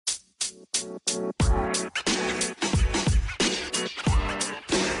Welcome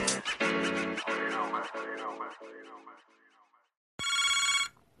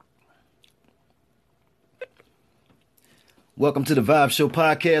to the Vibe Show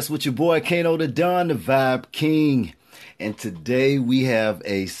podcast with your boy Kano the Don, the Vibe King. And today we have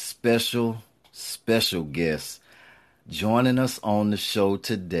a special guest joining us on the show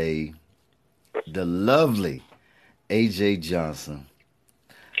today, the lovely AJ Johnson.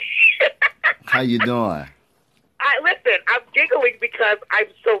 How you doing? Listen, I'm giggling because I'm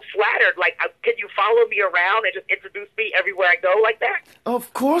so flattered. Like, can you follow me around and just introduce me everywhere I go like that?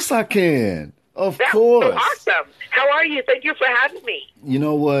 Of course I can. Of That's course. so awesome. How are you? Thank you for having me. You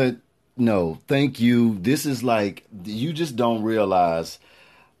know what? No, thank you. This is like, you just don't realize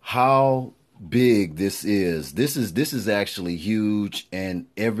how big this is. This is actually huge, and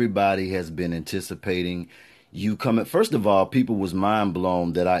everybody has been anticipating you coming. First of all, people was mind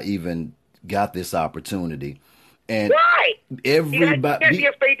blown that I even got this opportunity. And why? Everybody, you can't be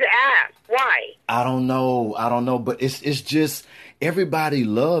afraid to ask. Why? I don't know, but it's just everybody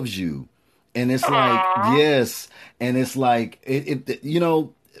loves you. And it's like, yes. And it's like, it you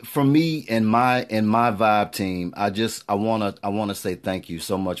know, for me and my Vibe team, I want to say thank you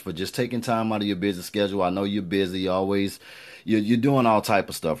so much for just taking time out of your busy schedule. I know you're busy always. You're doing all type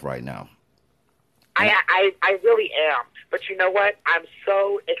of stuff right now. I really am. But you know what? I'm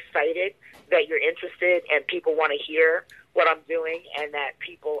so excited that you're interested and people want to hear what I'm doing and that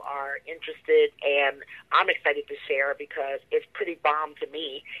people are interested, and I'm excited to share because it's pretty bomb to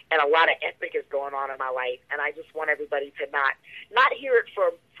me, and a lot of epic is going on in my life, and I just want everybody to not hear it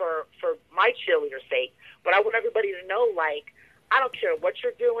for my cheerleader's sake, but I want everybody to know, like, I don't care what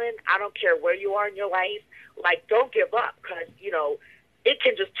you're doing, I don't care where you are in your life, like, don't give up, because, you know, it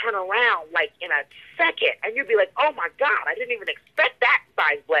can just turn around like in a second, and you'd be like, "Oh my God, I didn't even expect that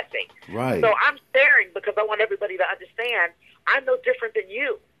size blessing." Right. So I'm sharing because I want everybody to understand I'm no different than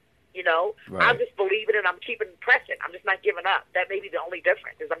you. You know, right. I'm just believing and I'm keeping pressing. I'm just not giving up. That may be the only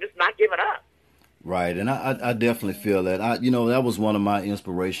difference is I'm just not giving up. Right, and I definitely feel that. That was one of my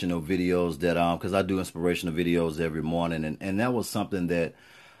inspirational videos that because I do inspirational videos every morning, and that was something that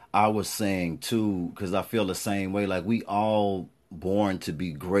I was saying too, because I feel the same way. Like, we all born to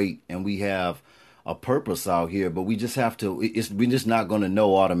be great, and we have a purpose out here, but we just have to. We're just not going to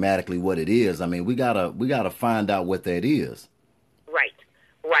know automatically what it is. I mean, we gotta find out what that is. Right.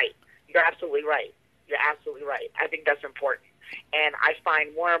 You're absolutely right. I think that's important, and I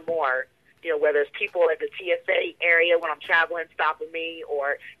find more and more, you know, whether it's people at the TSA area when I'm traveling stopping me,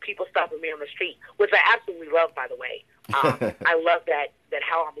 or people stopping me on the street, which I absolutely love, by the way. I love that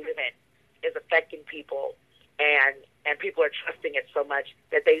how I'm living is affecting people, and people are trusting it so much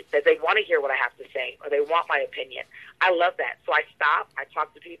that they want to hear what I have to say, or they want my opinion. I love that. So I stop, I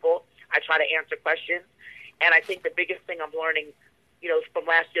talk to people, I try to answer questions, and I think the biggest thing I'm learning, you know, from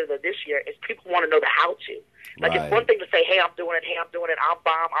last year to this year is people want to know the how-to. Like, right. It's one thing to say, hey, I'm doing it, I'm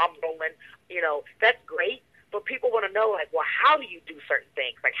bomb, I'm rolling, you know, that's great, but people want to know, like, well, how do you do certain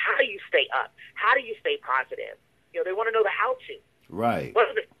things? Like, how do you stay up? How do you stay positive? You know, they want to know the how-to. Right. What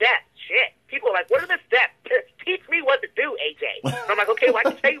are the steps? Shit. People are like, what are the steps? Teach me what to do, AJ. And I'm like, okay, well, I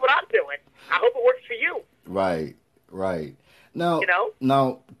can tell you what I'm doing. I hope it works for you. Right. Now, you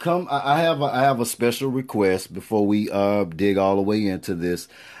know? I have a special request before we dig all the way into this.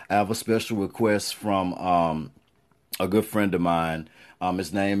 I have a special request from a good friend of mine.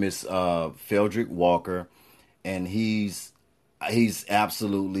 His name is Feldrick Walker, and he's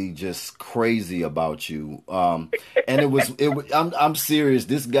absolutely just crazy about you. And I'm serious.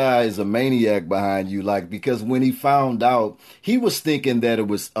 This guy is a maniac behind you. Like, because when he found out, he was thinking that it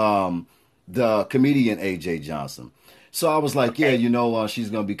was the comedian AJ Johnson. So I was like, okay. Yeah, she's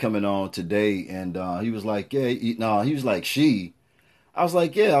going to be coming on today. And he was like, yeah, no, he was like, she. I was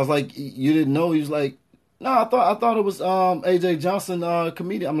like, yeah. I was like, you didn't know? He was like, no, I thought it was AJ Johnson,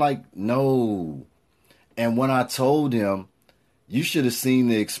 comedian. I'm like, no. And when I told him, you should have seen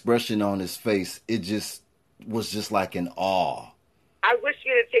the expression on his face. It just was just like an awe. I wish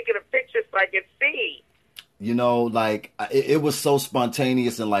you had taken a picture so I could see. You know, like, it was so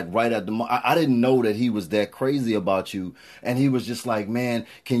spontaneous, and like right at the moment, I didn't know that he was that crazy about you. And he was just like, man,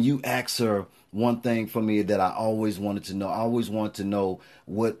 can you ask her one thing for me that I always wanted to know? I always wanted to know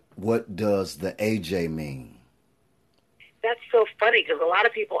what does the AJ mean? That's so funny because a lot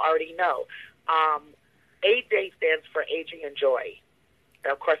of people already know. AJ stands for Aging and Joy.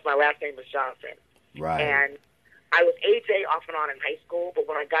 And of course, my last name is Johnson. Right. And I was AJ off and on in high school, but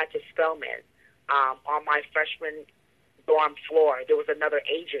when I got to Spelman, on my freshman dorm floor, there was another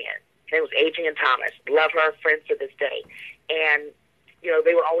Adrian. Her name was Adrian Thomas. Love her, friends to this day. And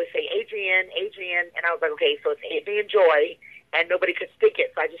they would always say Adrian, Adrian, and I was like, okay, so it's Adrian Joy, and nobody could stick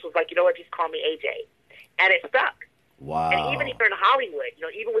it. So I just was like, you know what, just call me AJ. And it stuck. Wow. And even here in Hollywood,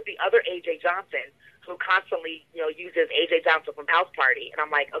 even with the other AJ Johnson, who constantly, uses AJ Johnson from House Party, and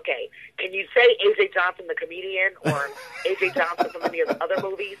I'm like, okay, can you say AJ Johnson the comedian or AJ Johnson from any of the other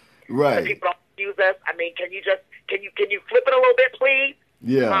movies? Right. So people don't use us. I mean, can you flip it a little bit, please?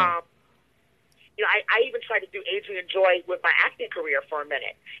 Yeah. I even tried to do Adrian Joy with my acting career for a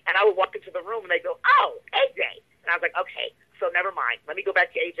minute, and I would walk into the room and they go, "Oh, AJ," and I was like, "Okay, so never mind. Let me go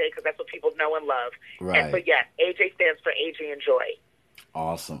back to AJ because that's what people know and love." Right. And so yes, AJ stands for Adrian Joy.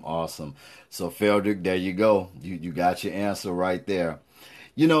 Awesome. So Feldrick, there you go. You got your answer right there.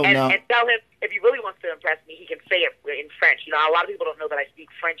 And tell him if he really wants to impress me, he can say it in French. A lot of people don't know that I speak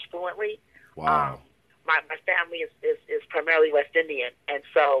French fluently. Wow. My family is primarily West Indian, and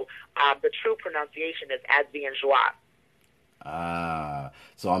so the true pronunciation is Advien Joie.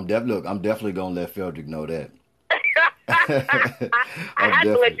 So I'm definitely gonna let Feldrick know that. I had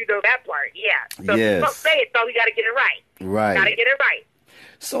to let you know that part, yeah. So yes. Don't say it, so we got to get it right. Right. Got to get it right.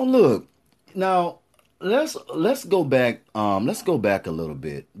 So look, now let's go back. Let's go back a little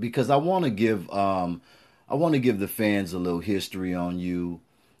bit because I want to give the fans a little history on you,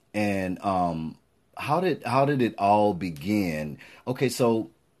 and how did it all begin? Okay, so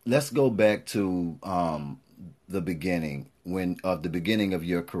let's go back to the beginning the beginning of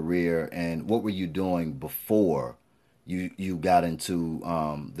your career, and what were you doing before you got into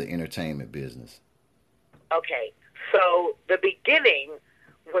the entertainment business? Okay, so the beginning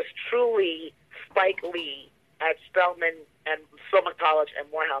was truly Spike Lee at Spelman College and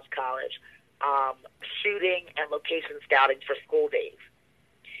Morehouse College, shooting and location scouting for School Days.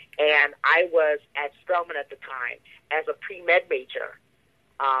 And I was at Spelman at the time as a pre-med major.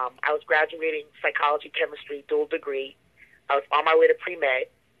 I was graduating psychology, chemistry, dual degree. I was on my way to pre-med.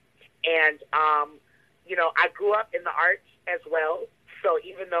 And, I grew up in the arts as well. So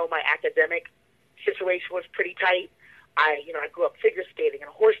even though my academic situation was pretty tight, I grew up figure skating and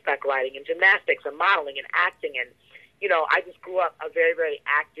horseback riding and gymnastics and modeling and acting. And, I just grew up a very, very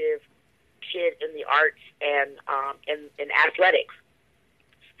active kid in the arts and in athletics.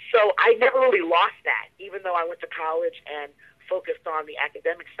 So I never really lost that, even though I went to college and focused on the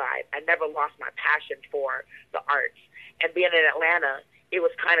academic side. I never lost my passion for the arts. And being in Atlanta, it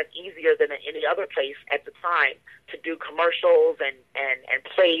was kind of easier than in any other place at the time to do commercials and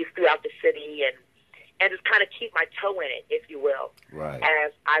plays throughout the city and just kind of keep my toe in it, if you will, right,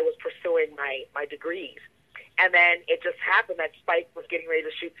 as I was pursuing my degrees. And then it just happened that Spike was getting ready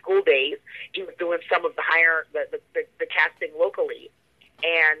to shoot School Days. He was doing some of the casting locally.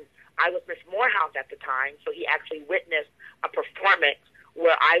 And I was Miss Morehouse at the time, so he actually witnessed a performance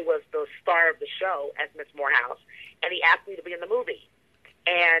where I was the star of the show as Miss Morehouse, and he asked me to be in the movie.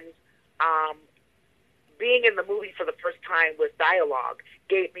 And being in the movie for the first time with dialogue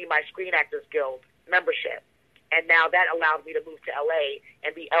gave me my Screen Actors Guild membership. And now that allowed me to move to L.A.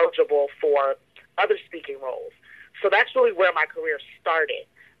 and be eligible for other speaking roles. So that's really where my career started.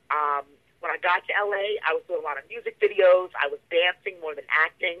 When I got to L.A., I was doing a lot of music videos. I was dancing more than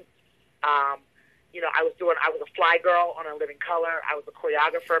acting. I was a fly girl on A Living Color. I was a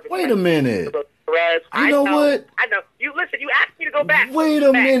choreographer. Wait a minute. I know what? I know. You asked me to go back. Wait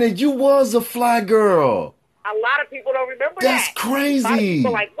a minute. You was a fly girl. A lot of people don't remember That's that. crazy. A lot of people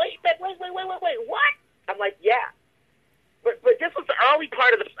are like, wait, what? I'm like, yeah. But this was the early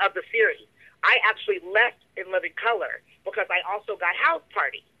part of the series. I actually left In Living Color because I also got House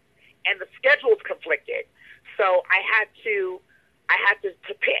Party. And the schedules conflicted, so I had to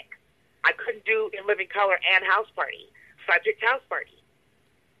pick. I couldn't do In Living Color and House Party, so I picked House Party.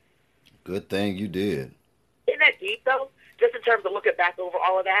 Good thing you did. Isn't that deep, though? Just in terms of looking back over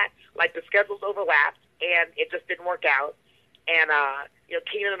all of that, like the schedules overlapped, and it just didn't work out. And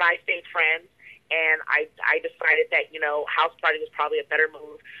Keenan and I stayed friends, and I decided that House Party was probably a better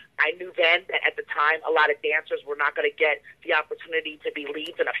move. I knew then that at the time a lot of dancers were not going to get the opportunity to be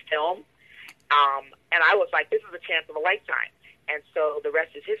leads in a film. And I was like, this is a chance of a lifetime. And so the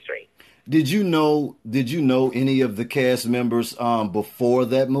rest is history. Did you know any of the cast members before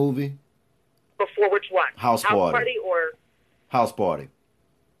that movie? Before which one? House Party or House Party?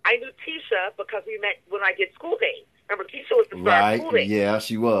 I knew Tisha because we met when I did School Days. Remember, Tisha was the star of School Days. Yeah,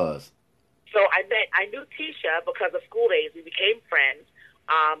 she was. So I knew Tisha because of School Days. We became friends.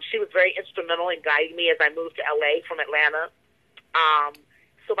 She was very instrumental in guiding me as I moved to L.A. from Atlanta.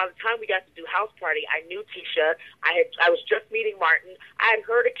 So by the time we got to do House Party, I knew Tisha. I was just meeting Martin. I had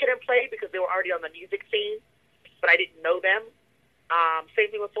heard of Kid and Play because they were already on the music scene, but I didn't know them.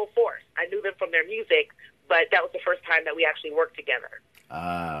 Same thing with Full Force. I knew them from their music, but that was the first time that we actually worked together.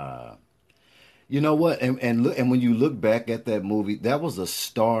 Ah, you know what? And look, and when you look back at that movie, that was a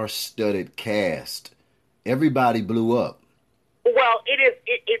star-studded cast. Everybody blew up. Well,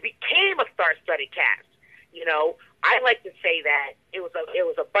 it became a star-studded cast. You know, I like to say that it was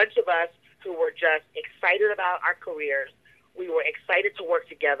a bunch of us who were just excited about our careers. We were excited to work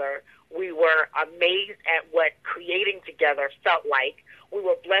together. We were amazed at what creating together felt like. We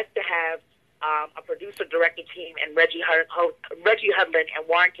were blessed to have a producer-director team and Reggie Hudlin and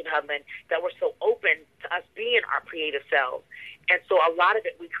Warrington Hudlin that were so open to us being our creative selves. And so a lot of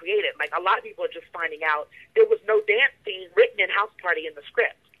it we created. Like, a lot of people are just finding out there was no dance scene written in House Party in the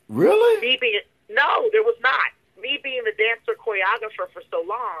script. Really? No, there was not. Me being the dancer choreographer for so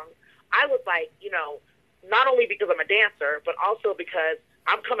long, I was like, you know, not only because I'm a dancer, but also because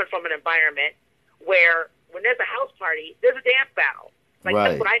I'm coming from an environment where when there's a house party, there's a dance battle. Like, Right.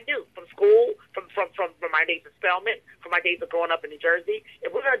 that's what I knew from school, from my days at Spelman, from my days of growing up in New Jersey.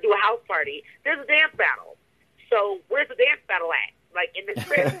 If we're going to do a house party, there's a dance battle. So where's the dance battle at? Like, in the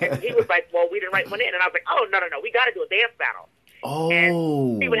script. And he was like, well, we didn't write one in. And I was like, oh, no, we got to do a dance battle. Oh.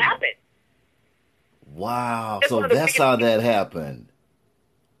 And see what happened. Wow. It's So one of the that's biggest- how that happened.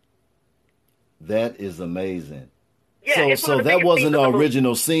 That is amazing. Yeah, so it's one so of the that biggest wasn't scenes an of the movie.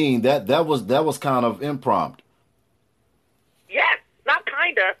 original scene. That was kind of impromptu. Yes, not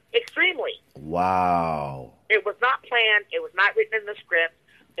kind of, extremely. Wow. It was not planned. It was not written in the script.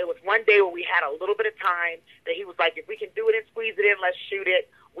 It was one day where we had a little bit of time that he was like, if we can do it and squeeze it in, let's shoot it.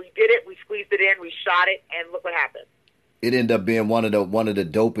 We did it. We squeezed it in. We shot it, and look what happened. It ended up being one of the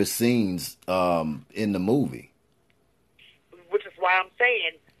dopest scenes in the movie. Which is why I'm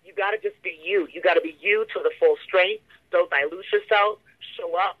saying you got to just be you. You got to be you to the full strength. Don't dilute yourself.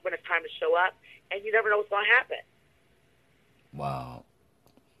 Show up when it's time to show up, and you never know what's going to happen. Wow.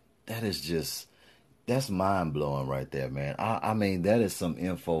 That's mind blowing right there, man. I mean, that is some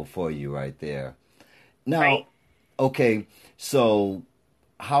info for you right there. Now, Right. okay, so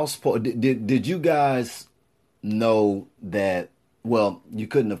house party. Did you guys know that? Well, you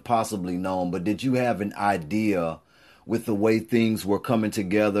couldn't have possibly known, but did you have an idea with the way things were coming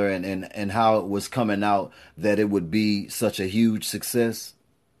together and how it was coming out that it would be such a huge success?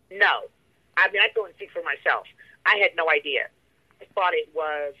 No. I mean, I can only speak for myself. I had no idea. I thought it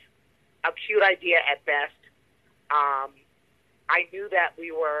was a cute idea at best. I knew that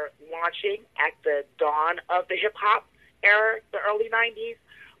we were launching at the dawn of the hip-hop era, the early 90s.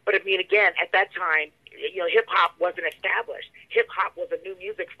 But, I mean, again, at that time, you know, hip-hop wasn't established. Hip-hop was a new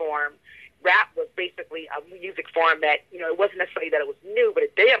music form. Rap was basically a music form that, you know, it wasn't necessarily that it was new, but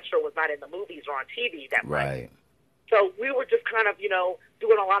it damn sure was not in the movies or on TV that much. Right. So we were just kind of, you know,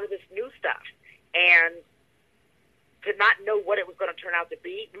 doing a lot of this new stuff. And to not know what it was going to turn out to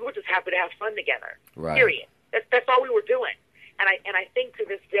be, we were just happy to have fun together. Right. Period. That's all we were doing. And I think to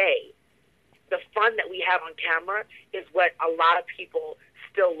this day, the fun that we have on camera is what a lot of people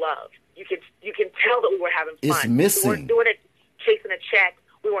still love. You can tell that we were having fun. It's missing. We weren't doing it chasing a check.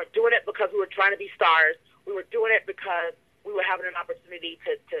 We weren't doing it because we were trying to be stars. We were doing it because we were having an opportunity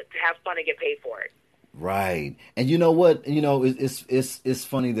to have fun and get paid for it. Right. And you know what? You know, it's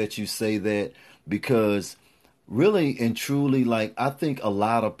funny that you say that because really and truly, like, I think a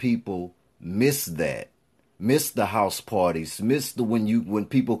lot of people miss that. Miss the house parties, miss the when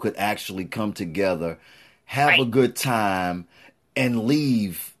people could actually come together, have Right. a good time, and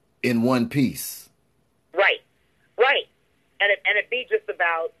leave in one piece. Right. And it be just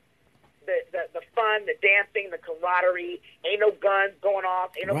about the fun, the dancing, the camaraderie. Ain't no guns going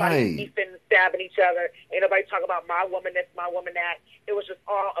off. Ain't nobody Right. beefing, stabbing each other. Ain't nobody talking about my woman this, my woman that. It was just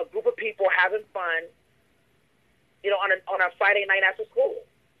all a group of people having fun, you know, on a Friday night after school.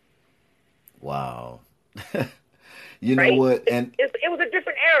 Wow. You know Right? what? And It was a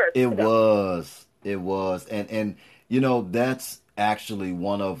different era. it was, and you know that's actually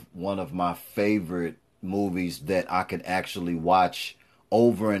one of my favorite movies that I could actually watch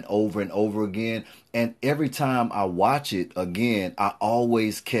over and over and over again. And every time I watch it again, I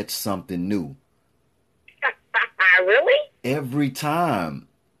always catch something new. Really? Every time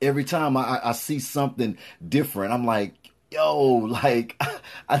I see something different, I'm like, yo, like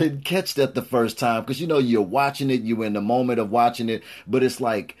I didn't catch that the first time because you know you're watching it, you're in the moment of watching it, but it's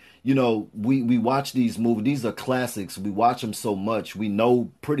like, you know, we watch these movies, these are classics, we watch them so much, we know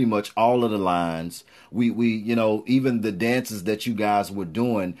pretty much all of the lines, we you know, even the dances that you guys were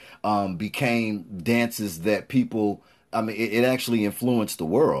doing became dances that people, I mean, it actually influenced the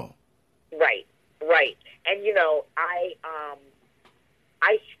world. Right. And you know, I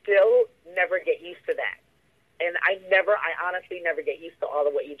still never get used to that. And I honestly never get used to all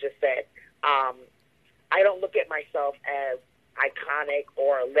of what you just said. I don't look at myself as iconic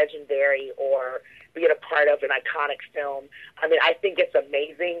or legendary or being a part of an iconic film. I mean, I think it's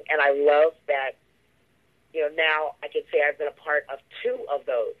amazing, and I love that, now I can say I've been a part of 2 of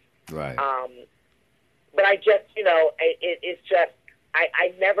those. Right. But I just, it's just,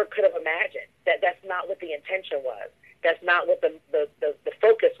 I never could have imagined that that's not what the intention was. That's not what the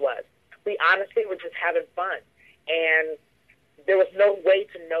focus was. We honestly were just having fun. And there was no way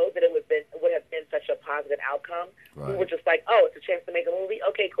to know that it would have been such a positive outcome. Right. We were just like, oh, it's a chance to make a movie?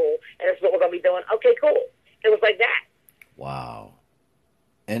 Okay, cool. And it's what we're going to be doing? Okay, cool. It was like that. Wow.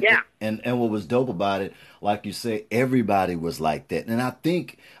 And, yeah. And what was dope about it, like you say, everybody was like that. And I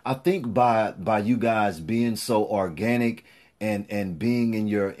think by you guys being so organic and being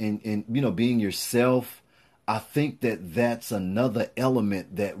being yourself, I think that's another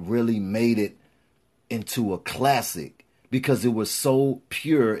element that really made it into a classic, because it was so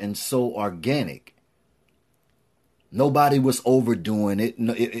pure and so organic. Nobody was overdoing it.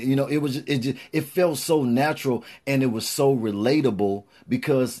 It felt so natural, and it was so relatable,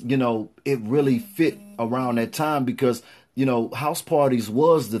 because, it really fit around that time, because, house parties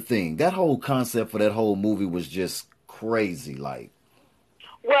was the thing. That whole concept for that whole movie was just crazy. Like,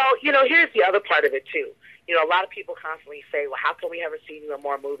 well, here's the other part of it too. A lot of people constantly say, well, how come we haven't seen you in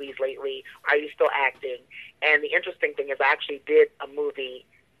more movies lately? Are you still acting? And the interesting thing is I actually did a movie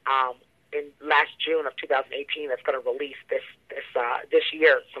in last June of 2018 that's going to release this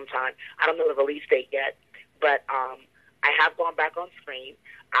year sometime. I don't know the release date yet, but I have gone back on screen.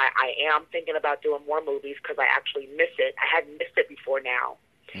 I am thinking about doing more movies because I actually miss it. I hadn't missed it before now.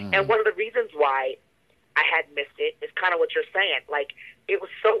 Mm-hmm. And one of the reasons why I had missed it is kind of what you're saying. Like, it was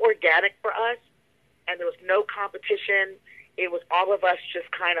so organic for us, and there was no competition. It was all of us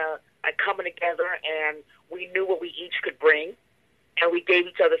just kind of like coming together, and we knew what we each could bring, and we gave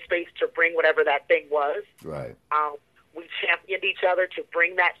each other space to bring whatever that thing was. Right. We championed each other to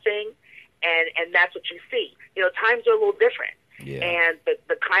bring that thing, and that's what you see. Times are a little different. Yeah. And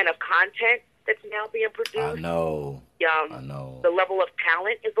the kind of content that's now being produced. I know. The level of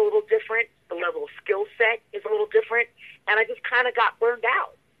talent is a little different. The level of skill set is a little different. And I just kind of got burned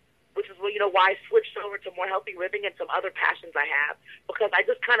out, which is why I switched over to more healthy living and some other passions I have, because I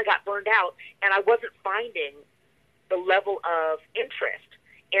just kind of got burned out, and I wasn't finding the level of interest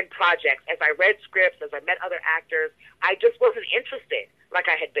in projects. As I read scripts, as I met other actors, I just wasn't interested like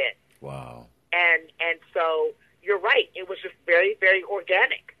I had been. Wow. And so you're right. It was just very, very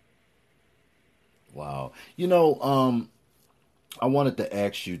organic. Wow. I wanted to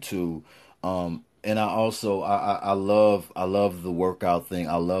ask you too, and I also I love the workout thing.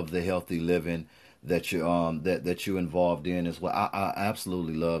 I love the healthy living that you that you're involved in as well. I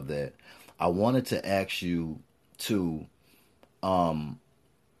absolutely love that. I wanted to ask you too, was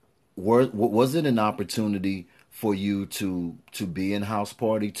it an opportunity for you to be in House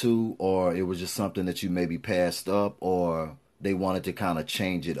Party 2, or it was just something that you maybe passed up, or they wanted to kind of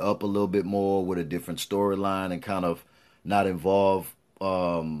change it up a little bit more with a different storyline and kind of not involve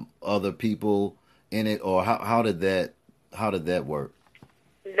other people in it, or how did that work?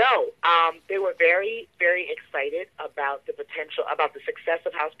 No, they were very, very excited about the potential, about the success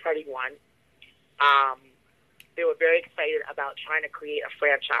of House Party 1. They were very excited about trying to create a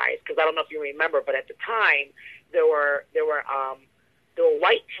franchise, because I don't know if you remember, but at the time there were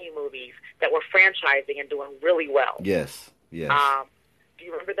white teen movies that were franchising and doing really well. Yes. Do you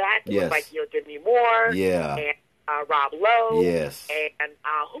remember that? It yes. was like Demi Moore. Yeah. And Rob Lowe. Yes. And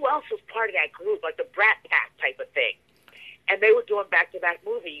who else was part of that group? Like the Brat Pack type of thing. And they were doing back-to-back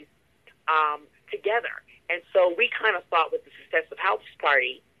movies together. And so we kind of thought with the success of House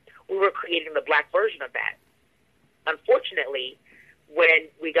Party, we were creating the black version of that. Unfortunately, when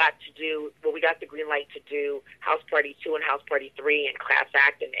we got the green light to do House Party 2 and House Party 3 and Class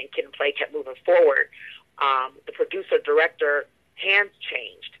Act and Kid and Play kept moving forward, the producer-director hands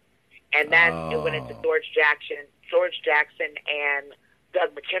changed. And then it went into George Jackson and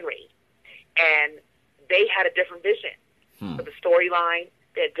Doug McHenry. And they had a different vision for the storyline.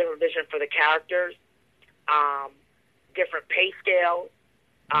 They had a different vision for the characters, different pay scales,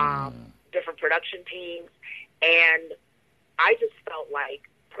 different production teams. And I just felt like,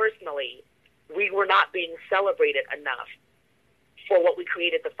 personally, we were not being celebrated enough for what we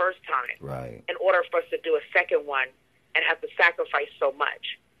created the first time. Right. In order for us to do a second one and have to sacrifice so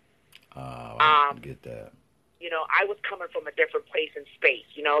much. I get that. I was coming from a different place in space.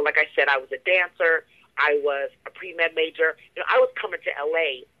 Like I said, I was a dancer. I was a pre-med major. I was coming to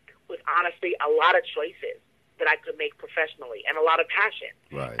L.A. with, honestly, a lot of choices that I could make professionally and a lot of passion.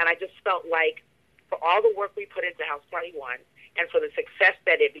 Right. And I just felt like for all the work we put into House Party 1 and for the success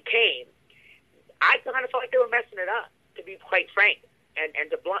that it became, I kind of felt like they were messing it up. to be quite frank, and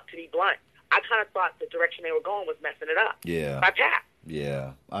to be blunt. I kind of thought the direction they were going was messing it up. Yeah. So I passed.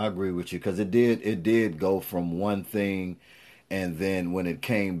 Yeah, I agree with you because it did go from one thing, and then when it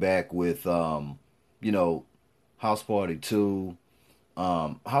came back with you know, House Party 2,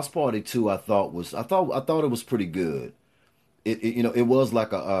 House Party 2 I thought it was pretty good. It you know, it was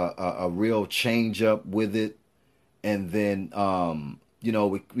like a real change up with it, and then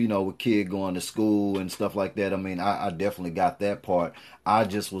with kid going to school and stuff like that. I mean, I definitely got that part. I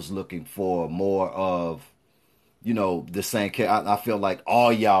just was looking for more of, the same. I feel like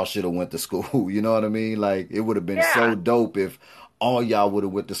all y'all should have went to school. You know what I mean? Like it would have been Yeah. so dope if all y'all would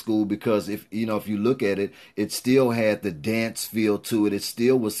have went to school, because if you look at it, it still had the dance feel to it. It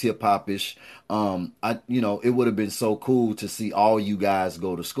still was hip hop ish. It would have been so cool to see all you guys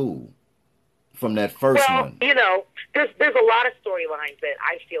go to school from that first Well, one. there's a lot of storylines that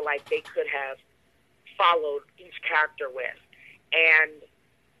I feel like they could have followed each character with, and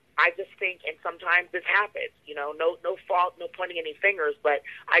I just think, and sometimes this happens, no fault, no pointing any fingers, but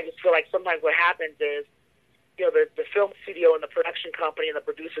I just feel like sometimes what happens is, the film studio and the production company and the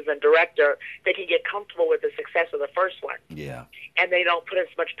producers and director, they can get comfortable with the success of the first one. Yeah. And they don't put as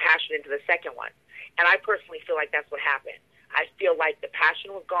much passion into the second one. And I personally feel like that's what happened. I feel like the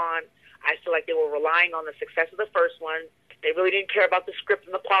passion was gone. I feel like they were relying on the success of the first one. They really didn't care about the script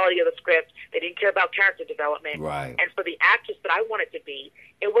and the quality of the script. They didn't care about character development. Right. And for the actress that I wanted to be,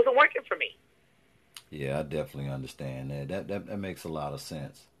 it wasn't working for me. Yeah, I definitely understand that. That makes a lot of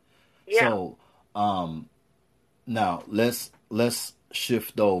sense. Yeah. So, now let's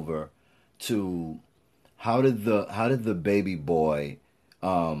shift over to how did the baby boy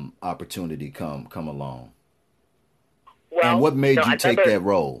opportunity come along? Well, And what made you take that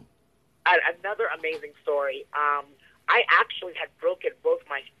role? Another amazing story. I actually had broken both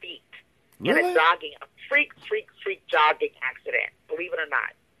my feet in Really? a freak jogging accident, believe it or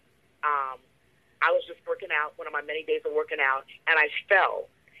not. I was just working out, one of my many days of working out, and I fell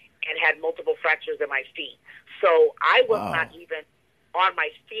and had multiple fractures in my feet. So I was Wow. not even on my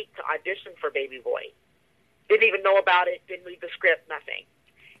feet to audition for Baby Boy. Didn't even know about it, didn't read the script, nothing.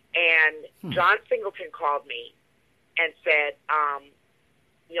 And John Singleton called me and said, I'm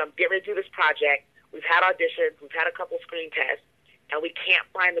getting ready to do this project. We've had auditions, we've had a couple screen tests, and we can't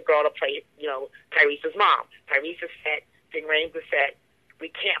find the girl to play, Tyrese's mom. Tyrese is set, Ving Rhames is set. We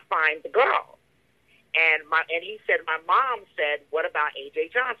can't find the girl. And he said, my mom said, what about A.J.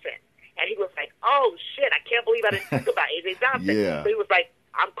 Johnson? And he was like, oh, shit, I can't believe I didn't think about A.J. Johnson. Yeah. So he was like,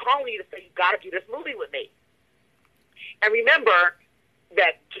 I'm calling you to say you got to do this movie with me. And remember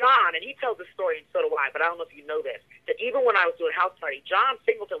that John, and he tells this story, and so do I, but I don't know if you know this, that even when I was doing House Party, John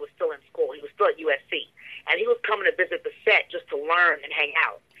Singleton was still in school. He was still at USC. And he was coming to visit the set just to learn and hang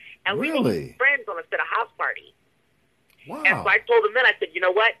out. And we Really? became friends on the set of House Party. Wow. And so I told him then, I said, you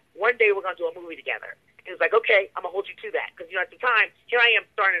know what? One day we're going to do a movie together. He was like, okay, I'm going to hold you to that. Because, at the time, here I am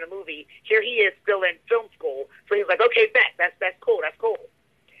starting a movie. Here he is still in film school. So he was like, okay, bet. That's cool. That's cool.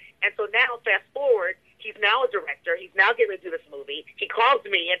 And so now, fast forward, he's now a director. He's now getting ready to do this movie. He calls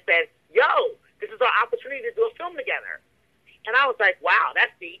me and says, yo, this is our opportunity to do a film together. And I was like, wow,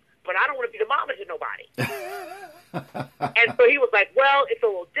 that's deep. But I don't want to be the mama to nobody. And so he was like, well, it's a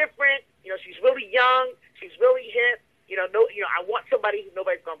little different. She's really young. She's really hip. I want somebody who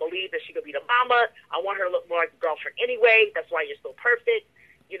nobody's going to believe that she could be the mama. I want her to look more like a girlfriend anyway. That's why you're so perfect.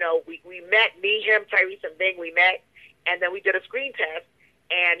 We met, me, him, Tyrese, and Bing, we met, and then we did a screen test,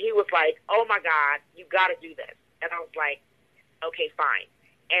 and he was like, oh, my God, you got to do this. And I was like, okay, fine.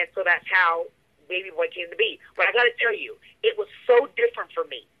 And so that's how Baby Boy came to be. But I got to tell you, it was so different for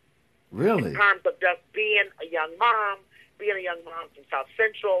me. Really? In terms of just being a young mom from South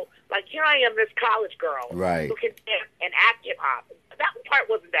Central. Like, here I am, this college girl Right. who can dance and act hip-hop. That part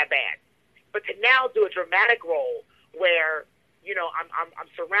wasn't that bad. But to now do a dramatic role where, I'm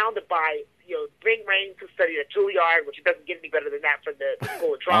surrounded by, Ving Rhames, who studied at Juilliard, which doesn't get any better than that for the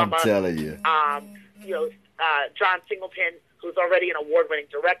School of Drama. I'm telling you. John Singleton, who's already an award-winning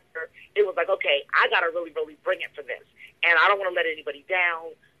director. It was like, okay, I got to really, really bring it for this. And I don't want to let anybody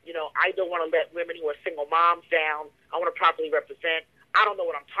down. I don't want to let women who are single moms down. I want to properly represent. I don't know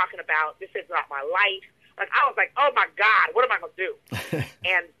what I'm talking about. This is not my life. Like, I was like, oh, my God, what am I going to do?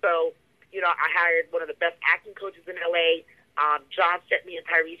 And so, I hired one of the best acting coaches in L.A. John set me and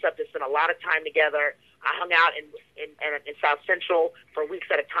Tyrese up to spend a lot of time together. I hung out in South Central for weeks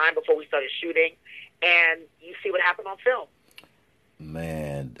at a time before we started shooting. And you see what happened on film.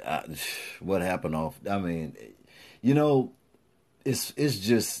 Man, what happened off? I mean, it's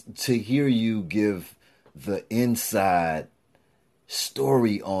just to hear you give the inside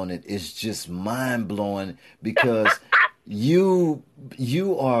story on it is just mind blowing because You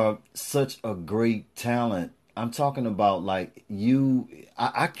you are such a great talent. I'm talking about like you.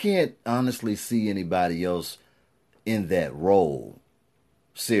 I can't honestly see anybody else in that role.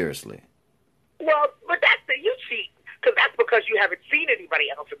 Seriously. Well, but that's the you cheat because that's because you haven't seen anybody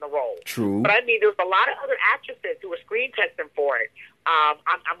else in the role. But True. I mean, there's a lot of other actresses who were screen testing for it.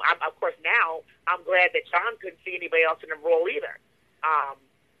 Of course, now I'm glad that John couldn't see anybody else in the role either. Um,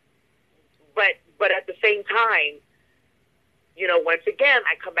 but at the same time, once again,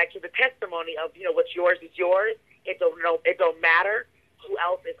 I come back to the testimony of what's yours is yours. It don't matter who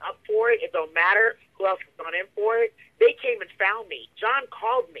else is up for it. It don't matter who else has gone in for it. They came and found me. John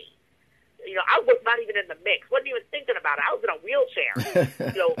called me. I was not even in the mix. Wasn't even thinking about it. I was in a wheelchair.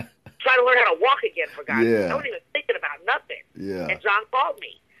 Trying to learn how to walk again, for God's sake. I Yeah. wasn't even thinking about nothing. Yeah. And John called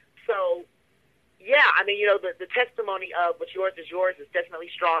me. So, yeah, I mean, the testimony of what's yours is yours is definitely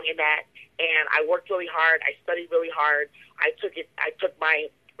strong in that. And I worked really hard. I studied really hard. I took my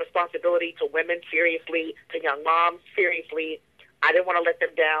responsibility to women seriously, to young moms seriously. I didn't want to let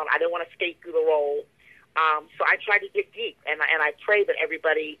them down. I didn't want to skate through the role. So I tried to dig deep, and I pray that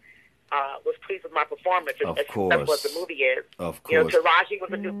everybody was pleased with my performance, Of as successful as the course. movie is. Of course. Taraji was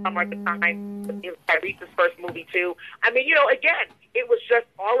a newcomer at the time. It was Tyrese's first movie, too. I mean, again, it was just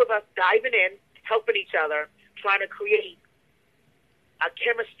all of us diving in, helping each other, trying to create a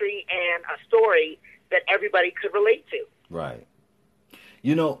chemistry and a story that everybody could relate to. Right.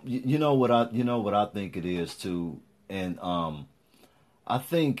 You know what I think it is too, and I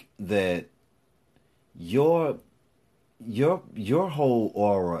think that your your whole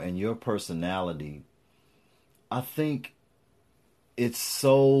aura and your personality, I think it's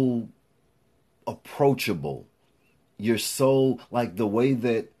so approachable. You're so like the way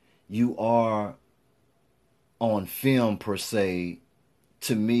that you are on film per se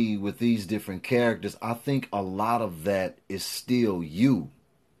to me with these different characters, I think a lot of that is still you,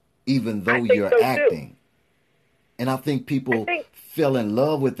 even I though think you're so, too. acting. And I think I people think, fell in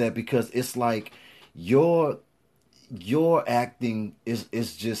love with that because it's like your your acting is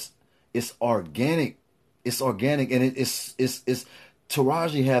just it's organic. It's organic and it's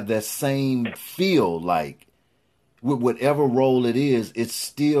Taraji have that same feel like with whatever role it is, it's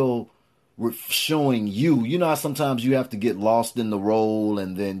still showing you. You know how sometimes you have to get lost in the role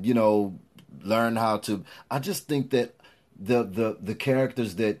and then learn how to. I just think that the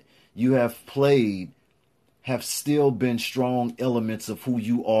characters that you have played have still been strong elements of who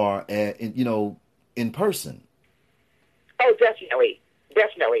you are in person. oh, definitely,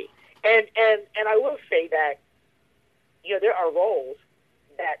 definitely. And I will say that, there are roles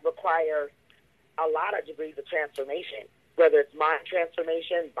that require a lot of degrees of transformation, whether it's mind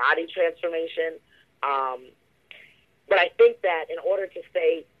transformation, body transformation. Um, but I think that in order to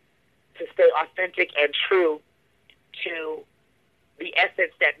stay authentic and true to the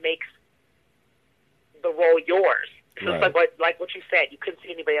essence that makes the role yours, just Right. like what you said, you couldn't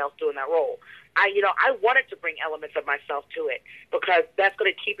see anybody else doing that role. I wanted to bring elements of myself to it because that's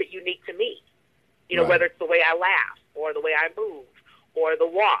going to keep it unique to me. Right. Whether it's the way I laugh or the way I move or the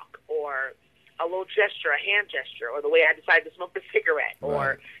walk or a little gesture, a hand gesture, or the way I decide to smoke a cigarette,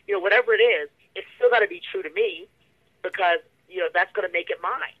 Right. or whatever it is, it's still got to be true to me because that's going to make it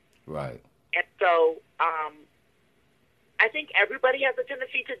mine. Right. And so I think everybody has a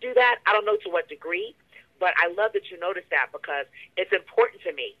tendency to do that. I don't know to what degree, but I love that you noticed that because it's important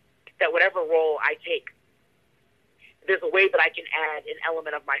to me that whatever role I take, there's a way that I can add an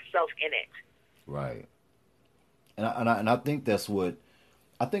element of myself in it. Right. And I think that's what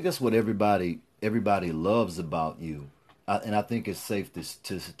everybody loves about you. And I think it's safe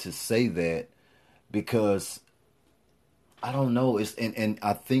to say that because I don't know. And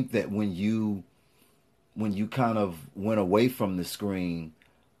I think that when you kind of went away from the screen,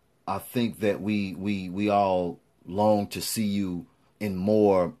 I think that we all long to see you in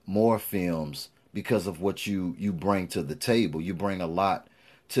more films because of what you bring to the table. You bring a lot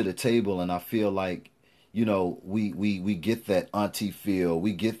to the table, and I feel like we get that auntie feel,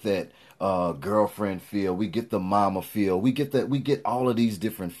 we get that girlfriend feel, we get the mama feel, we get all of these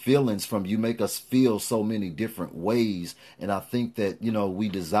different feelings from you. Make us feel so many different ways, and I think that we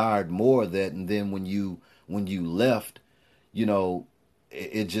desired more of that, and then when you left,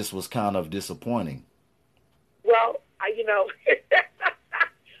 it just was kind of disappointing. Well,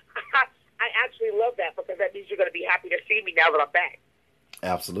 I actually love that because that means you're going to be happy to see me now that I'm back.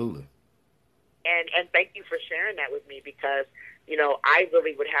 Absolutely. And thank you for sharing that with me because I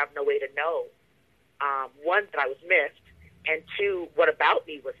really would have no way to know one, that I was missed, and two, what about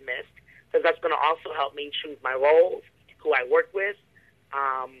me was missed, because that's going to also help me choose my roles, who I work with,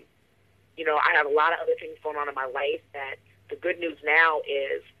 I have a lot of other things going on in my life that the good news now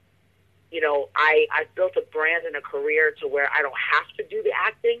is, I've built a brand and a career to where I don't have to do the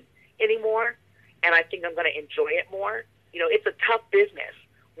acting anymore, and I think I'm going to enjoy it more. It's a tough business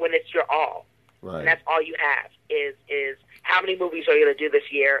when it's your all, Right. and that's all you have is how many movies are you going to do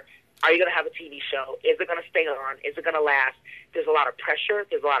this year? Are you going to have a TV show? Is it going to stay on? Is it going to last? There's a lot of pressure.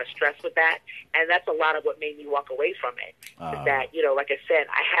 There's a lot of stress with that, and that's a lot of what made me walk away from it. Is that, like I said,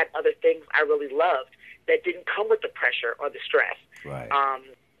 I had other things I really loved that didn't come with the pressure or the stress. Right.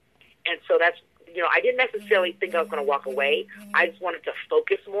 And so that's, I didn't necessarily think I was going to walk away. I just wanted to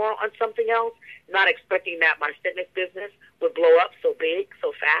focus more on something else, not expecting that my fitness business would blow up so big,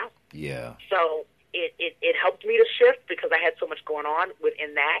 so fast. Yeah. So it helped me to shift because I had so much going on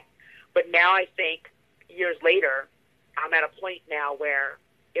within that. But now I think years later, I'm at a point now where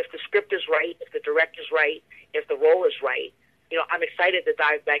if the script is right, if the director's right, if the role is right, I'm excited to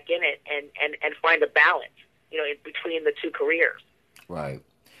dive back in it and find a balance, in between the two careers. Right.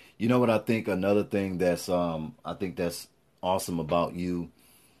 You know what I think? Another thing that's I think that's awesome about you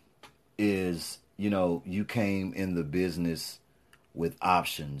is, you came in the business with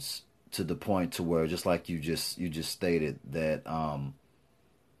options to the point to where, just like you just stated, that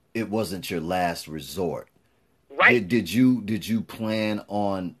it wasn't your last resort. Right. Did you plan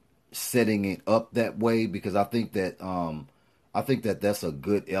on setting it up that way? Because I think that that's a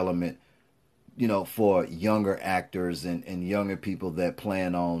good element, for younger actors and younger people that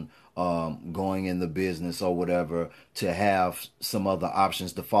plan on going in the business or whatever, to have some other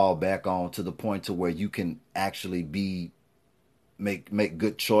options to fall back on, to the point to where you can actually make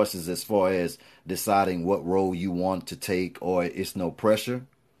good choices as far as deciding what role you want to take, or it's no pressure.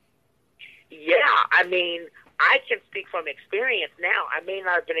 Yeah, I mean, I can speak from experience now. I may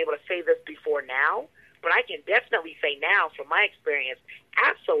not have been able to say this before now, but I can definitely say now from my experience,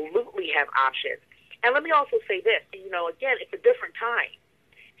 absolutely have options. And let me also say this, again, it's a different time.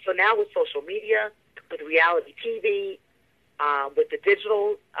 So now with social media, with reality TV, with the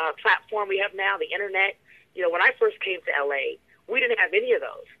digital platform we have now, the internet, when I first came to LA, we didn't have any of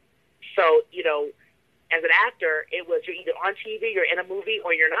those. So, as an actor, it was you're either on TV, you're in a movie,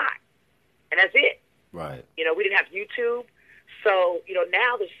 or you're not. And that's it. Right. We didn't have YouTube. So,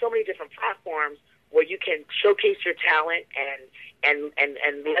 now there's so many different platforms where you can showcase your talent and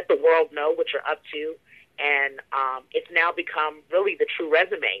let the world know what you're up to. And it's now become really the true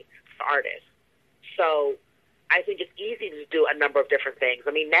resume for artists. So I think it's easy to do a number of different things.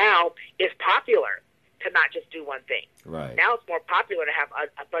 I mean, now it's popular to not just do one thing. Right. Now it's more popular to have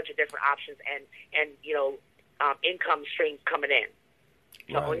a bunch of different options and income streams coming in.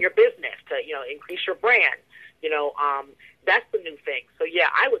 To Right. own your business, to increase your brand, that's the new thing. So yeah,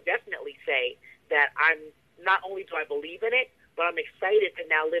 I would definitely say that I'm not only do I believe in it, but I'm excited to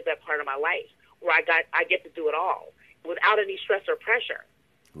now live that part of my life where I get to do it all without any stress or pressure.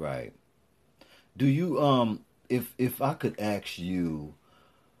 Right. Do you if I could ask you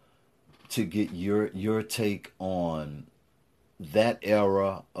to get your take on that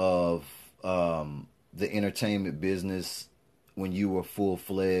era of the entertainment business when you were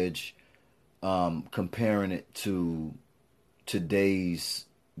full-fledged, comparing it to today's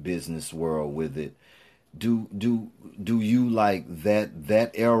business world with it, do you like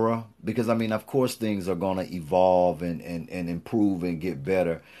that era? Because I mean, of course things are going to evolve and improve and get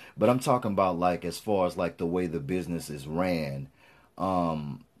better, but I'm talking about like as far as like the way the business is ran.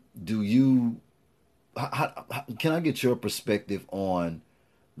 Do you how, can I get your perspective on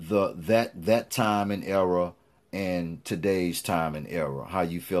that time and era and today's time and era? How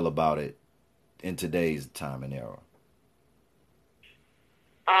you feel about it in today's time and era?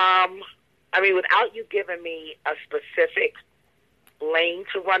 I mean, without you giving me a specific lane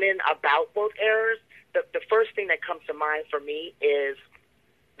to run in about both eras, the first thing that comes to mind for me is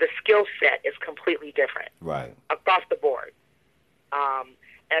the skill set is completely different. Right. Across the board.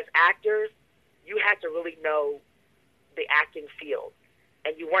 As actors, you had to really know the acting field,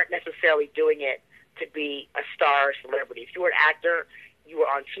 and you weren't necessarily doing it to be a star or celebrity. If you were an actor, you were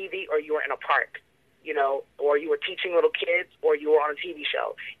on TV or you were in a park, or you were teaching little kids or you were on a TV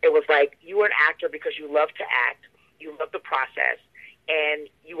show. It was like you were an actor because you loved to act, you loved the process, and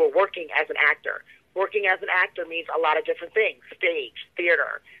you were working as an actor. Working as an actor means a lot of different things: stage,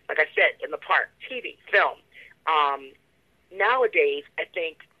 theater, like I said, in the park, TV, film. Nowadays, I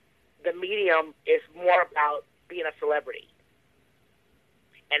think the medium is more about being a celebrity.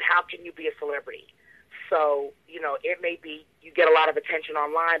 And how can you be a celebrity? So, it may be you get a lot of attention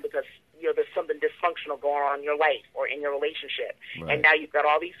online because there's something dysfunctional going on in your life or in your relationship, and now you've got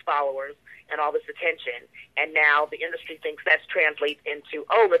all these followers and all this attention, and now the industry thinks that translates into,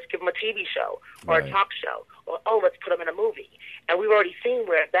 oh, let's give them a TV show or a talk show, or oh, let's put them in a movie. And we've already seen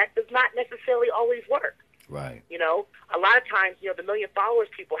where that does not necessarily always work. Right. A lot of times, the million followers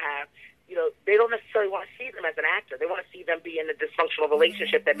people have, they don't necessarily want to see them as an actor. They want to see them be in a dysfunctional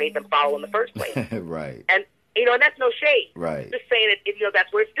relationship that made them follow in the first place. Right. And and that's no shade. Right. Just saying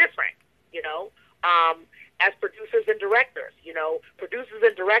that's where it's different. As producers and directors, producers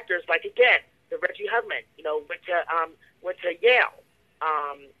and directors, like again, the Reggie Hudlin, went to Yale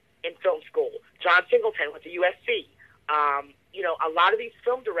in film school. John Singleton went to USC. A lot of these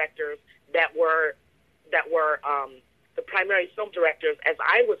film directors that were the primary film directors as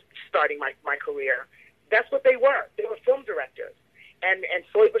I was starting my career, that's what they were. They were film directors. And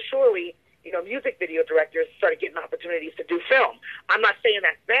slowly but surely, music video directors started getting opportunities to do film. I'm not saying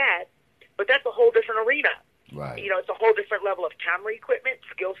that's bad, but that's a whole different arena. Right. It's a whole different level of camera equipment,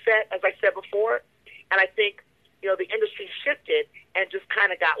 skill set, as I said before. And I think, the industry shifted and just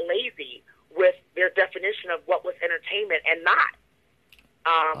kind of got lazy with their definition of what was entertainment and not.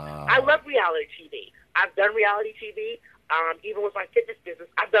 I love reality TV. I've done reality TV. Even with my fitness business,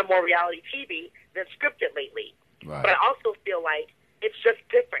 I've done more reality TV than scripted lately. Right. But I also feel like it's just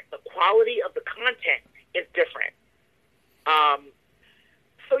different. The quality of the content is different.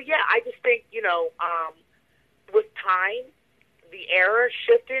 So, yeah, I just think, with time, the era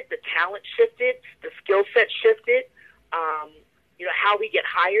shifted, the talent shifted, the skill set shifted, how we get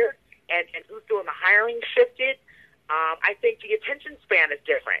hired and who's doing the hiring shifted. I think the attention span is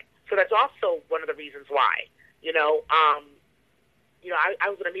different. So that's also one of the reasons why. I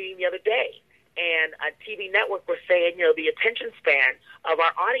was in a meeting the other day, and a TV network was saying, the attention span of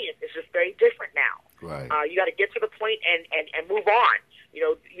our audience is just very different now. Right. You got to get to the point and move on.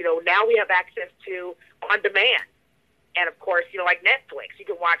 Now we have access to on demand, and of course, like Netflix, you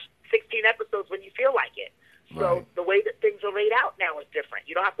can watch 16 episodes when you feel like it. So the way that things are laid out now is different.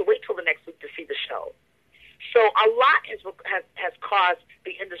 You don't have to wait till the next week to see the show. So a lot has caused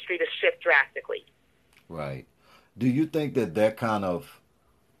the industry to shift drastically. Right. Do you think that kind of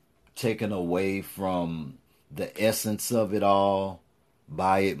taken away from the essence of it all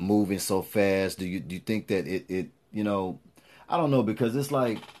by it moving so fast? Do you think that it I don't know, because it's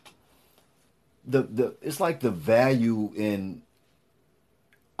like it's like the value in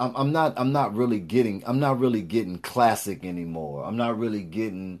I'm not really getting classic anymore. I'm not really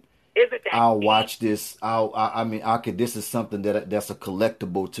getting I'll watch this. This is something that's a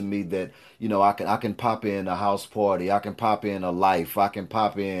collectible to me that, I can pop in a house party. I can pop in a Life. I can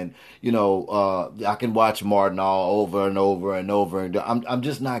pop in, I can watch Martin all over and over and over. And I'm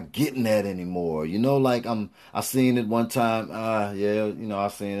just not getting that anymore. I seen it one time. I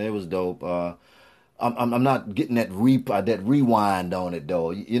seen it. It was dope. I'm not getting that rewind on it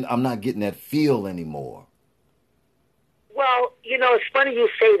though. I'm not getting that feel anymore. Well, it's funny you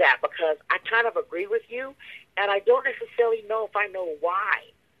say that because I kind of agree with you, and I don't necessarily know if I know why.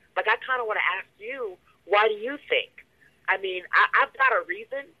 Like, I kind of want to ask you, why do you think? I mean, I've got a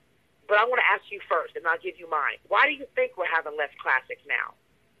reason, but I want to ask you first, and I'll give you mine. Why do you think we're having less classics now?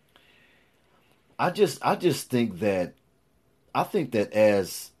 I just think that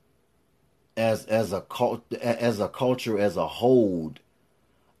as a culture as a whole,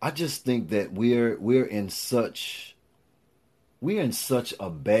 I just think that we're in such a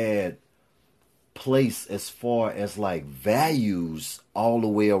bad place as far as like values all the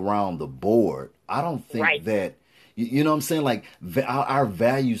way around the board. I don't think that, you know what I'm saying? Like our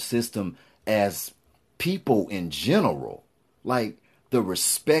value system as people in general, like the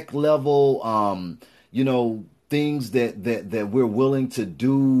respect level, things that we're willing to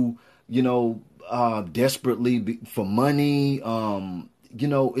do, desperately for money.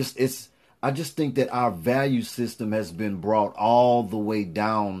 I just think that our value system has been brought all the way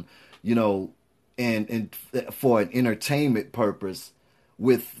down, and for an entertainment purpose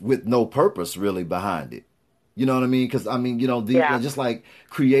with no purpose really behind it. You know what I mean? Because, just like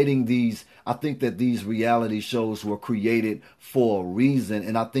creating these, I think that these reality shows were created for a reason.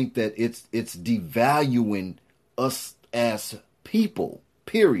 And I think that it's devaluing us as people,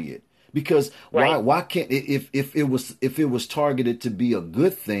 period. Because why can't, if it was targeted to be a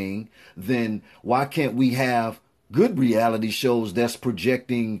good thing, then why can't we have good reality shows that's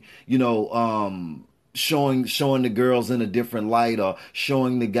projecting, showing the girls in a different light, or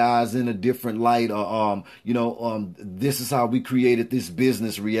showing the guys in a different light, or this is how we created this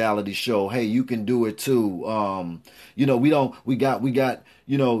business reality show. Hey, you can do it too. We got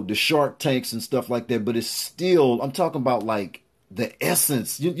the Shark Tanks and stuff like that, but it's still, I'm talking about like the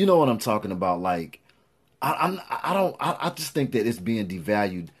essence. You know what I'm talking about? Like I just think that it's being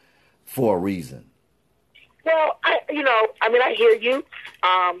devalued for a reason. Well, I hear you.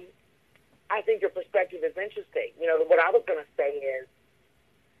 I think your perspective is interesting. What I was going to say is,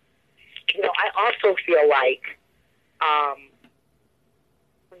 I also feel like,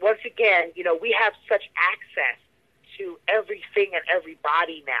 once again, we have such access to everything and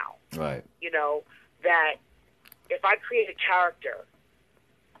everybody now. Right. That if I create a character,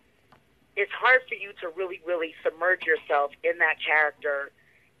 it's hard for you to really, really submerge yourself in that character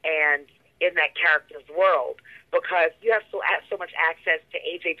and in that character's world, because you have so much access to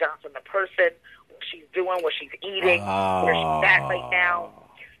AJ Johnson, the person, what she's doing, what she's eating, where she's at right now.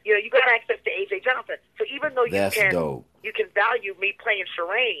 You got access to AJ Johnson. So even though you can value me playing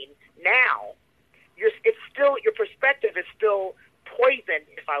Shireen now, your perspective is still poisoned,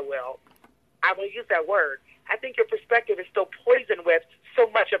 if I will. I will use that word. I think your perspective is still poisoned with so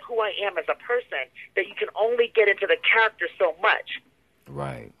much of who I am as a person that you can only get into the character so much.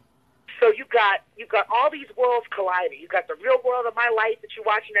 Right. So you got all these worlds colliding. You got the real world of my life that you're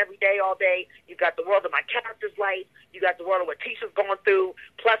watching every day, all day. You got the world of my character's life. You got the world of what Tisha's going through,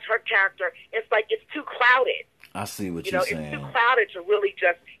 plus her character. It's like it's too clouded. I see what you're saying. It's too clouded to really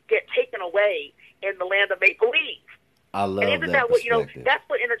just get taken away in the land of make believe. I love and isn't that what perspective. that's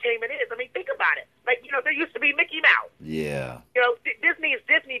what entertainment is. I mean, think about it. Like there used to be Mickey Mouse. Yeah. Disney is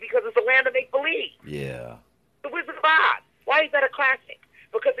Disney because it's a land of make believe. Yeah. The Wizard of Oz. Why is that a classic?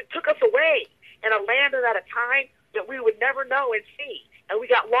 Because it took us away in a land and at a time that we would never know and see. And we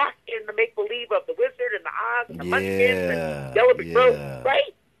got lost in the make-believe of the Wizard and the Oz and the Munchkins and Yellow Brick Road,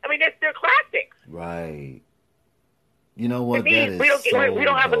 right? I mean, they're classics. Right. You know what? We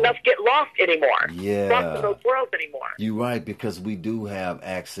don't have enough get lost anymore. Yeah. Lost in those worlds anymore. You're right, because we do have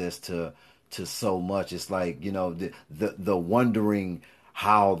access to so much. It's like, the wondering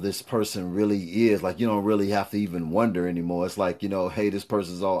how this person really is. Like, you don't really have to even wonder anymore. It's like, hey, this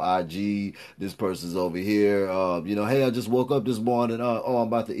person's on IG, this person's over here, hey, I just woke up this morning, I'm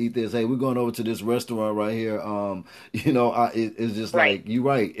about to eat this, hey, we're going over to this restaurant right here, it's just right. Like, you're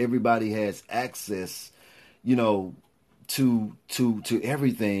right, everybody has access, to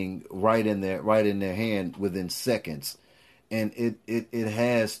everything right in their hand within seconds, and it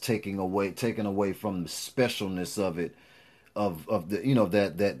has taken away from the specialness of it, of the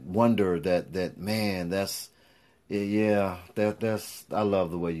that wonder, that man, that's I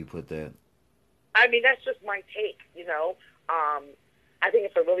love the way you put that. I mean, that's just my take. I think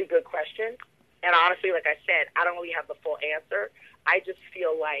it's a really good question, and honestly, like I said, I don't really have the full answer. I just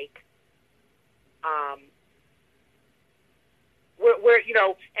feel like we're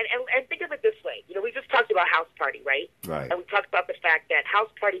and think of it this way. We just talked about House Party, right? Right. And we talked about the fact that House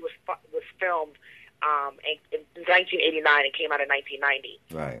Party was filmed in 1989 and came out in 1990.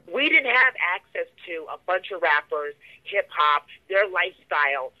 Right. We didn't have access to a bunch of rappers, hip hop, their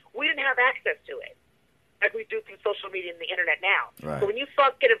lifestyle. We didn't have access to it like we do through social media and the internet now. Right. So when you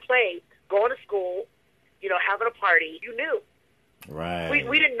saw Kid and Play going to school, having a party, you knew. Right.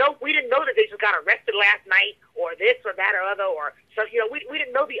 We didn't know that they just got arrested last night or this or that or other or so. We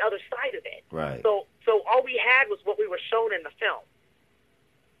didn't know the other side of it. Right. So all we had was what we were shown in the film.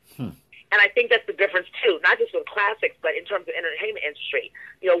 And I think that's the difference too, not just with classics, but in terms of entertainment industry.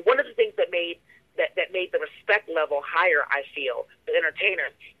 One of the things that made the respect level higher, I feel, for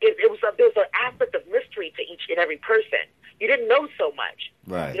entertainers, is there was an aspect of mystery to each and every person. You didn't know so much.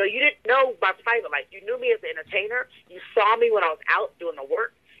 Right. You didn't know my private life. You knew me as an entertainer. You saw me when I was out doing the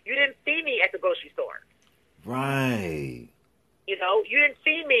work. You didn't see me at the grocery store. Right. You didn't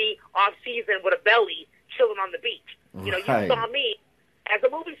see me off season with a belly chilling on the beach. You saw me as a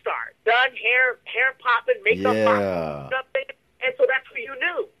movie star, done, hair popping, makeup popping, something, and so that's who you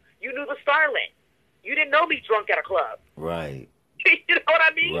knew. You knew the starlet. You didn't know me drunk at a club. Right. You know what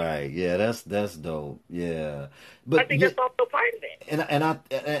I mean? Right. Yeah, that's dope. Yeah, but I think that's also part of it. And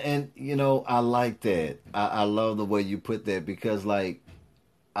I like that. I love the way you put that, because like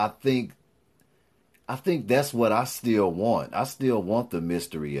I think that's what I still want. I still want the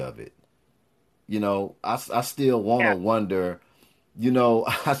mystery of it. I still want to wonder.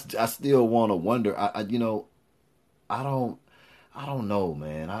 I still want to wonder. I don't know,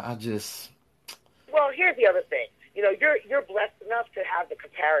 man. I just. Well, here's the other thing. You're blessed enough to have the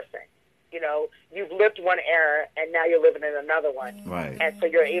comparison. You've lived one era and now you're living in another one. Right. And so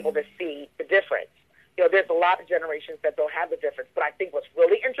you're able to see the difference. there's a lot of generations that don't have the difference. But I think what's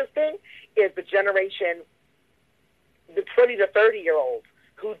really interesting is the generation, the 20 to 30-year-olds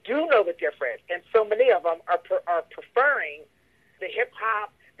who do know the difference, and so many of them are preferring the hip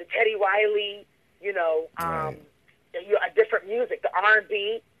hop, the Teddy Riley, Right. a different music, the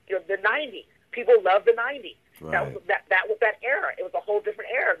R&B, the 90s. People love the 90s. Right. That was that era. It was a whole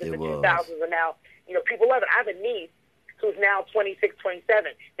different era than It the was. 2000s, and now people love it. I have a niece who's now 26,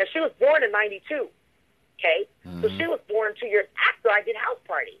 27. Now she was born in 92. Okay, so she was born 2 years after I did House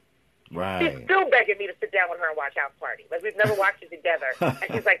Party. Right. She's still begging me to sit down with her and watch House Party. Like, we've never watched it together. And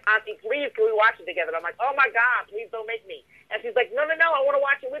she's like, Auntie, please, can we watch it together? And I'm like, oh, my God, please don't make me. And she's like, no, I want to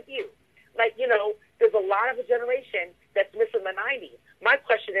watch it with you. Like, there's a lot of a generation that's missing the 90s. My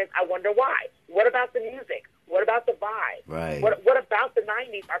question is, I wonder why. What about the music? What about the vibe? Right. What about the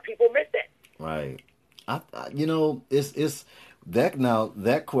 90s are people missing? Right. It's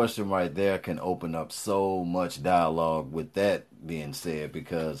that question right there can open up so much dialogue with that being said,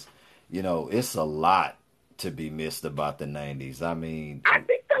 because it's a lot to be missed about the 90s. I mean, I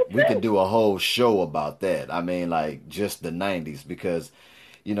think so too. we could do a whole show about that. I mean, like, just the 90s, because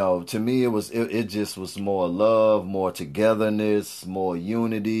to me it just was more love, more togetherness, more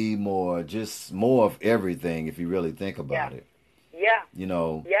unity, more of everything, if you really think about it. Yeah.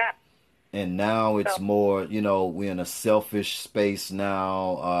 Yeah. And now it's more, we're in a selfish space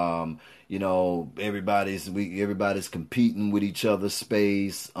now. Everybody's competing with each other's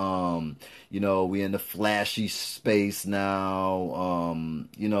space. We're in the flashy space now.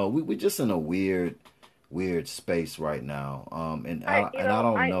 We're just in a weird space right now. I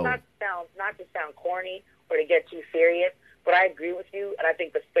don't know. Not to sound corny or to get too serious, but I agree with you, and I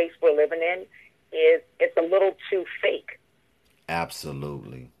think the space we're living in it's a little too fake.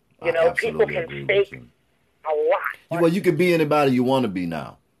 Absolutely. People can fake a lot. Well, you can be anybody you want to be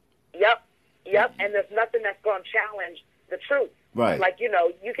now. Yep. And there's nothing that's going to challenge the truth. Right. Like, you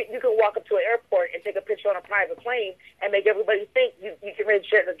can walk up to an airport and take a picture on a private plane and make everybody think you can really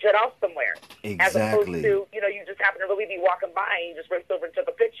jet off somewhere. Exactly. As opposed to, you just happen to really be walking by and you just raced over and took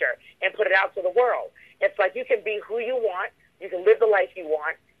a picture and put it out to the world. It's like you can be who you want, you can live the life you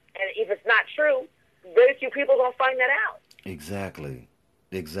want, and if it's not true, very few people are going to find that out. Exactly.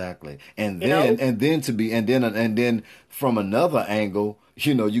 And then from another angle,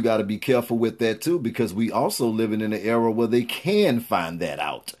 you got to be careful with that too, because we also living in an era where they can find that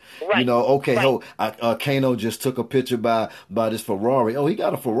out. Right. Right. Kano just took a picture by this Ferrari. Oh, he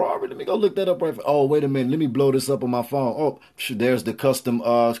got a Ferrari. Let me go look that up right. Oh, wait a minute. Let me blow this up on my phone. Oh, there's the custom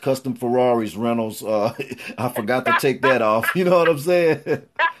Ferraris rentals. I forgot to take that off. You know what I'm saying?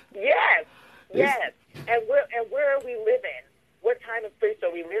 Yes. And where are we living? What time and space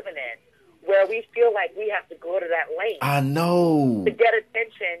are we living in where we feel like we have to go to that lane? I know. To get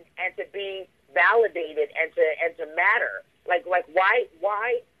attention and to be validated and to matter. Like why?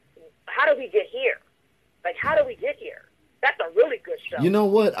 How do we get here? Like, how do we get here? That's a really good show. You know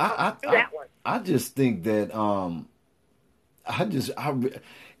what? I just think that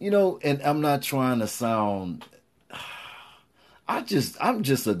and I'm not trying to sound. I'm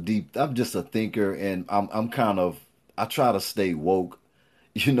just a thinker, and I try to stay woke.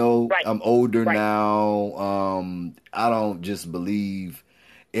 Right. I'm older Right. now. I don't just believe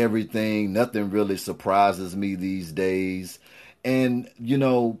everything. Nothing really surprises me these days. And,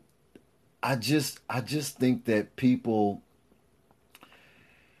 I just think that people,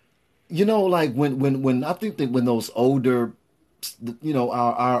 like when I think that when those older,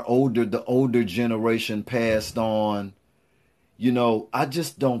 the older generation passed on, I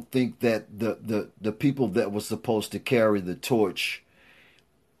just don't think that the people that were supposed to carry the torch,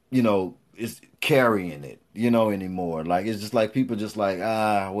 is carrying it, anymore. Like, it's just like people just like,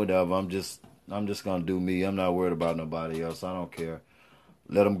 whatever. I'm just gonna do me. I'm not worried about nobody else. I don't care.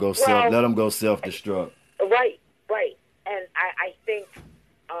 Let them go self-destruct. Right. And I think,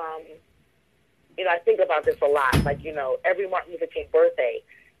 I think about this a lot. Like, every Martin Luther King birthday,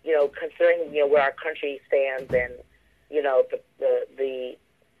 considering, where our country stands and,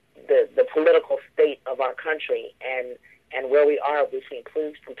 the political state of our country and where we are between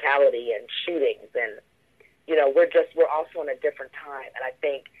police brutality and shootings, and we're also in a different time. And I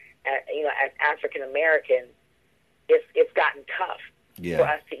think as African Americans, it's gotten tough for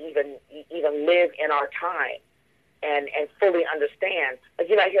us to even live in our time and fully understand.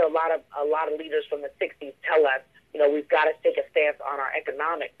 Like, I hear a lot of leaders from the '60s tell us, we've got to take a stance on our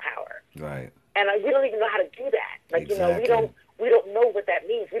economic power. Right. And we don't even know how to do that. Like, Exactly. we don't know what that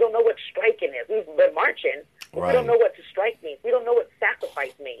means. We don't know what striking is. We've been marching, but Right. we don't know what to strike means. We don't know what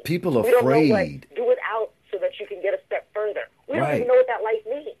sacrifice means. People are we don't know afraid. what do it out so that you can get a step further. We don't Right. even know what that life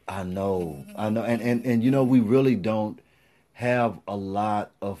means. I know. I know, and you know, we really don't have a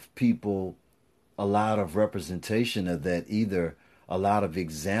lot of people, a lot of representation of that either, a lot of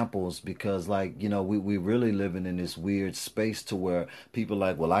examples, because like, you know, we really living in this weird space to where people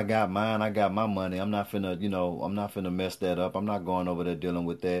like, well, I got mine, I got my money, I'm not finna, you know, I'm not finna mess that up, I'm not going over there dealing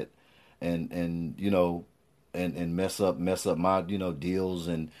with that, and you know, and mess up my, you know, deals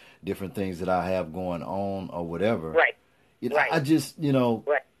and different things that I have going on or whatever. Right. You know, Right. I just, you know,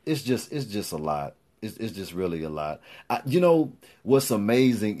 Right. it's just a lot. It's just really a lot. You know, what's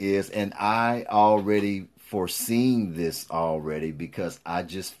amazing is, and I already foreseen this already because I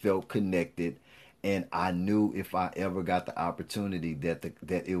just felt connected, and I knew if I ever got the opportunity that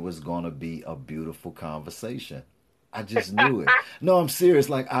it was going to be a beautiful conversation. I just knew it. No, I'm serious.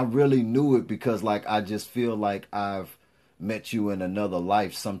 Like I really knew it because like I just feel like I've met you in another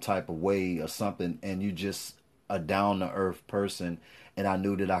life some type of way or something, and you just a down to earth person, and I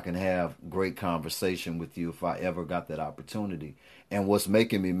knew that I can have great conversation with you if I ever got that opportunity. And what's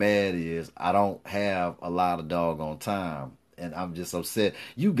making me mad is I don't have a lot of doggone time, and I'm just upset.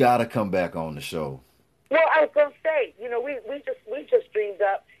 You got to come back on the show. Well, I was gonna say, you know, we just dreamed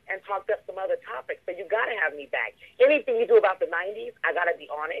up and talked up some other topics. So you got to have me back. Anything you do about the '90s, I got to be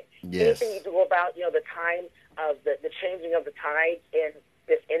on it. Yes. Anything you do about, you know, the time of the changing of the tides in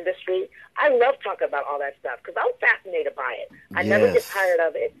this industry, I love talking about all that stuff because I'm fascinated by it. I never get Yes. tired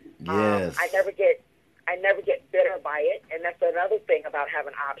of it. Yes. I never get bitter by it, and that's another thing about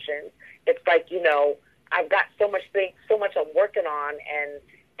having options. It's like, you know, I've got so much I'm working on, and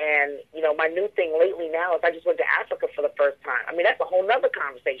you know, my new thing lately now is I just went to Africa for the first time. I mean, that's a whole nother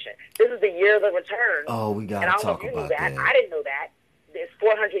conversation. This is the year of the return. Oh, we got and to I don't know talk if you knew about that. that. I didn't know that. It's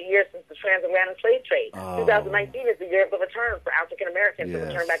 400 years since the transatlantic slave trade. Oh. 2019 is the year of the return for African Americans to Yes.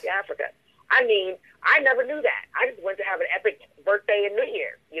 return back to Africa. I mean, I never knew that. I just went to have an epic birthday and New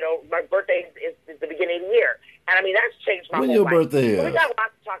Year. You know, my birthday is the beginning of the year. And I mean, that's changed my When whole your life. birthday So we is? got a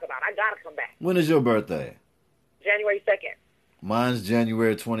lot to talk about. I got to come back. When is your birthday? January 2nd. Mine's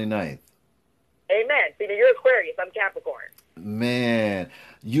January 29th. Amen. See, you're Aquarius. I'm Capricorn. Man,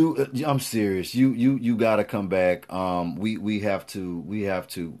 I'm serious. You got to come back. We have to.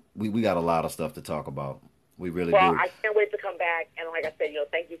 We got a lot of stuff to talk about. We really Well, do. I can't wait to come back. And like I said, you know,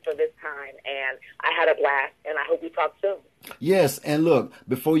 thank you for this time. And I had a blast. And I hope we talk soon. Yes, and look,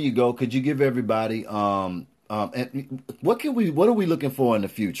 before you go, could you give everybody and what are we looking for in the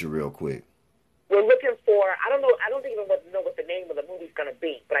future, real quick? We're looking for, I don't even know what the name of the movie's going to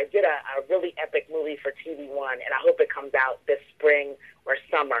be, but I did a really epic movie for TV One, and I hope it comes out this spring or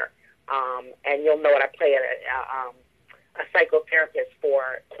summer. And you'll know it. I play a psychotherapist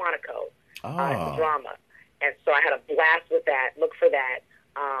for Quantico. It's a drama. And so I had a blast with that. Look for that.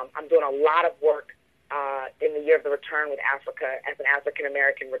 I'm doing a lot of work in the year of the return with Africa as an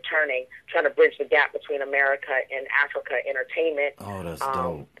African-American returning, trying to bridge the gap between America and Africa entertainment. Oh, that's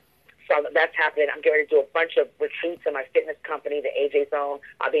dope. So that's happening. I'm getting ready to do a bunch of retreats in my fitness company, the AJ Zone.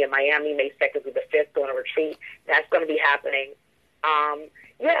 I'll be in Miami May 2nd through the 5th doing a retreat. That's going to be happening.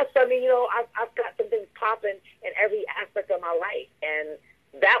 Yeah, so I mean, you know, I've got some things popping in every aspect of my life, and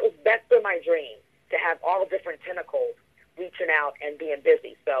that's been my dream, to have all different tentacles reaching out and being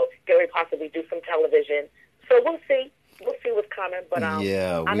busy. So get ready to possibly do some television. So we'll see. We'll see what's coming. But I'm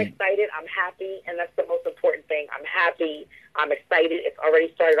excited. I'm happy, and that's the most important thing. I'm happy. I'm excited. It's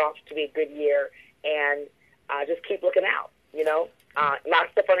already started off to be a good year, and just keep looking out, you know. A lot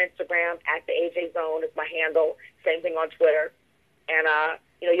of stuff on Instagram, at the AJ Zone is my handle. Same thing on Twitter. And,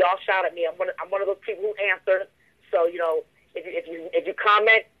 you know, y'all shout at me. I'm one of those people who answer. So, you know, if you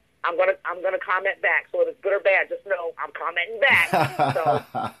comment, I'm gonna comment back. So if it's good or bad, just know I'm commenting back. So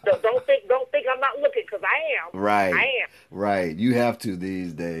don't think I'm not looking, because I am. Right. I am. Right. You have to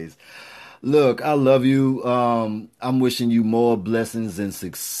these days. Look, I love you. I'm wishing you more blessings and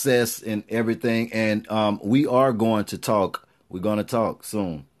success in everything. And we are going to talk. We're going to talk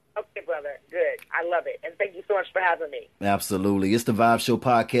soon. Okay, brother. Good. I love it. And thank you so much for having me. Absolutely. It's the Vibe Show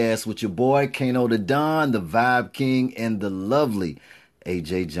Podcast with your boy, Kano the Don, the Vibe King, and the lovely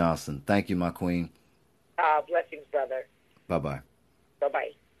AJ Johnson. Thank you, my queen. Blessings, brother. Bye-bye.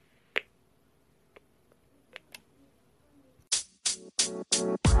 Bye-bye.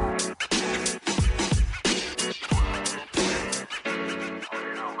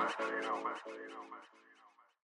 You know, man.